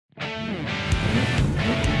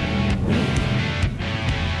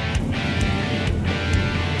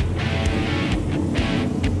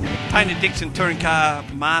Painted Dixon Touring Car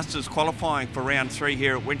Masters qualifying for round 3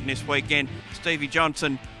 here at Winton this weekend. Stevie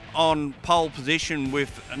Johnson on pole position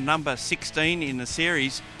with number 16 in the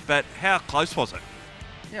series, but how close was it?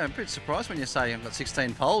 Yeah, I'm pretty surprised when you say I've got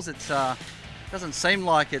 16 poles. It doesn't seem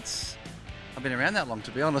like I've been around that long,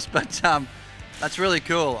 to be honest, but that's really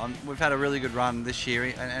cool. We've had a really good run this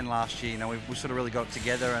year and last year. You know, we sort of really got it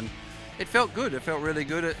together, and it felt good. It felt really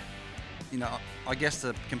good. You know, I guess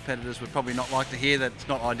the competitors would probably not like to hear that it's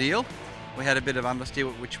not ideal. We had a bit of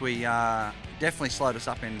understeer, which we definitely slowed us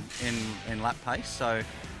up in lap pace. So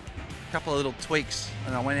a couple of little tweaks,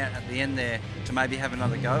 and I went out at the end there to maybe have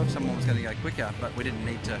another go if someone was going to go quicker, but we didn't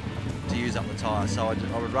need to use up the tyre. So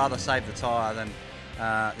I would rather save the tyre than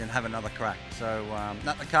have another crack. So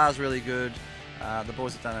the car's really good. The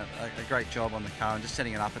boys have done a great job on the car and just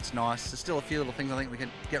setting it up. It's nice. There's still a few little things I think we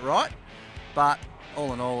can get right, but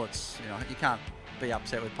all in all, it's, you know, you can't be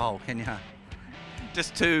upset with pole, can you?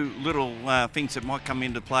 Just two little things that might come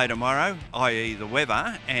into play tomorrow, i.e. the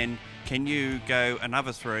weather, and can you go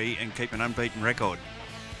another 3 and keep an unbeaten record?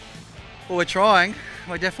 Well, we're trying.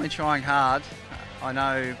 We're definitely trying hard. I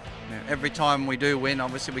know, every time we do win,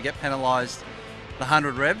 obviously we get penalised the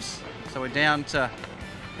 100 revs, so we're down to,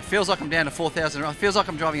 it feels like I'm down to 4,000. It feels like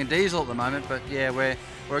I'm driving a diesel at the moment, but yeah, we're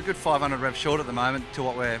a good 500 revs short at the moment to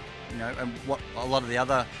what we're, you know, and what a lot of the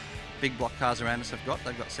other big block cars around us have got.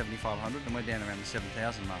 They've got 7,500 and we're down around the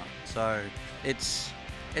 7,000 mark. So it's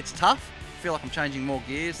tough. I feel like I'm changing more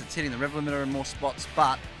gears. It's hitting the rev limiter in more spots,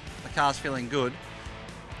 but the car's feeling good.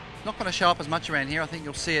 Not going to show up as much around here. I think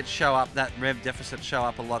you'll see it show up, that rev deficit show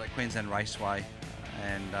up a lot at Queensland Raceway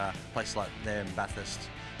and places like there in Bathurst,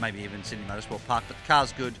 maybe even Sydney Motorsport Park. But the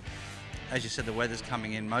car's good. As you said, the weather's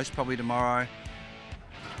coming in most probably tomorrow.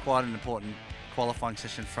 Quite an important qualifying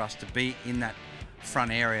session for us to be in that front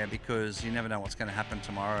area, because you never know what's going to happen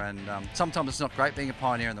tomorrow, and sometimes it's not great being a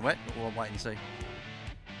pioneer in the wet, but we'll wait and see.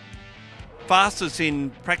 Fastest in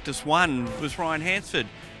practice 1 was Ryan Hansford.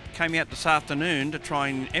 Came out this afternoon to try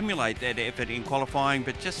and emulate that effort in qualifying,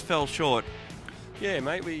 but just fell short. Yeah,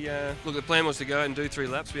 mate, look, the plan was to go and do 3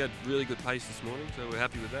 laps. We had really good pace this morning, so we're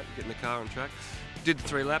happy with that, getting the car on track. Did the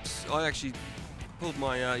 3 laps. I actually pulled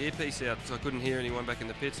my earpiece out, so I couldn't hear anyone back in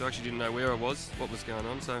the pit, so I actually didn't know where I was, what was going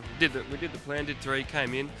on. So we did the plan, did 3,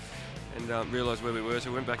 came in, and realised where we were.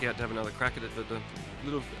 So we went back out to have another crack at it, but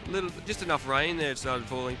just enough rain there, it started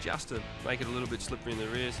falling just to make it a little bit slippery in the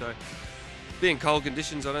rear. So being cold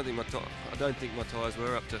conditions, I don't think my tyres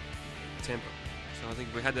were up to temper. So I think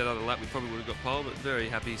if we had that other lap, we probably would have got pole, but very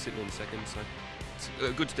happy sitting in second. So it's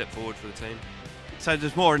a good step forward for the team. So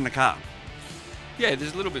there's more in the car? Yeah,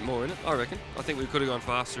 there's a little bit more in it, I reckon. I think we could have gone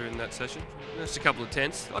faster in that session. Just a couple of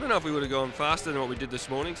tenths. I don't know if we would have gone faster than what we did this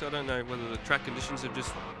morning, so I don't know whether the track conditions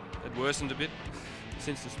had worsened a bit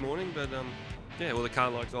since this morning, but yeah, well, the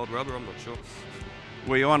car likes old rubber, I'm not sure.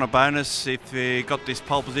 Were you on a bonus if you got this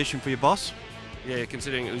pole position for your boss? Yeah,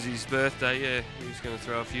 considering it was his birthday, yeah, he was going to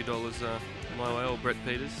throw a few dollars my way. Old Brett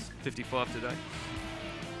Peters, 55 today.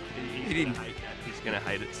 He didn't hate that. He's going to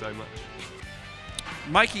hate it so much.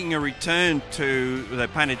 Making a return to the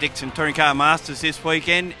Painted Dixon Touring Car Masters this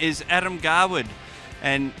weekend is Adam Garwood.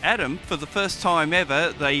 And Adam, for the first time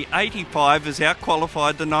ever, the 85 has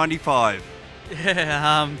out-qualified the 95.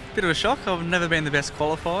 Yeah, bit of a shock. I've never been the best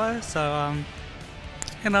qualifier, so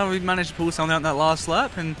you know, we managed to pull something out in that last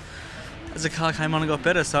lap, and as the car came on, it got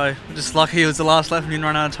better. So I'm just lucky it was the last lap and didn't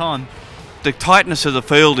run out of time. The tightness of the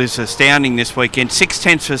field is astounding this weekend.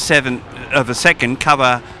 0.6 of a second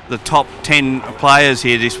cover the top 10 players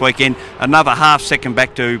here this weekend. Another half second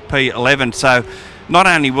back to P11. So not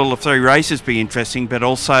only will the 3 races be interesting, but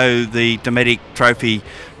also the Dometic Trophy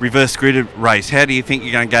reverse gridded race. How do you think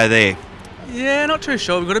you're going to go there? Yeah, not too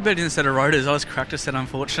sure. We've got a bit in a set of rotors. I was cracked a set,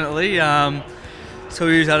 unfortunately. So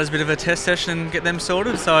we use that as a bit of a test session and get them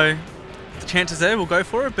sorted. So the chances there, we'll go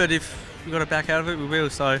for it. But if we've got to back out of it, we will.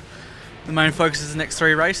 So the main focus is the next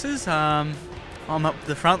 3 races. I'm up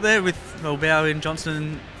the front there with Bowen, Johnson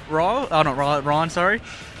and Ryan, sorry.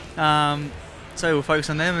 So we'll focus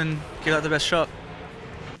on them and give out the best shot.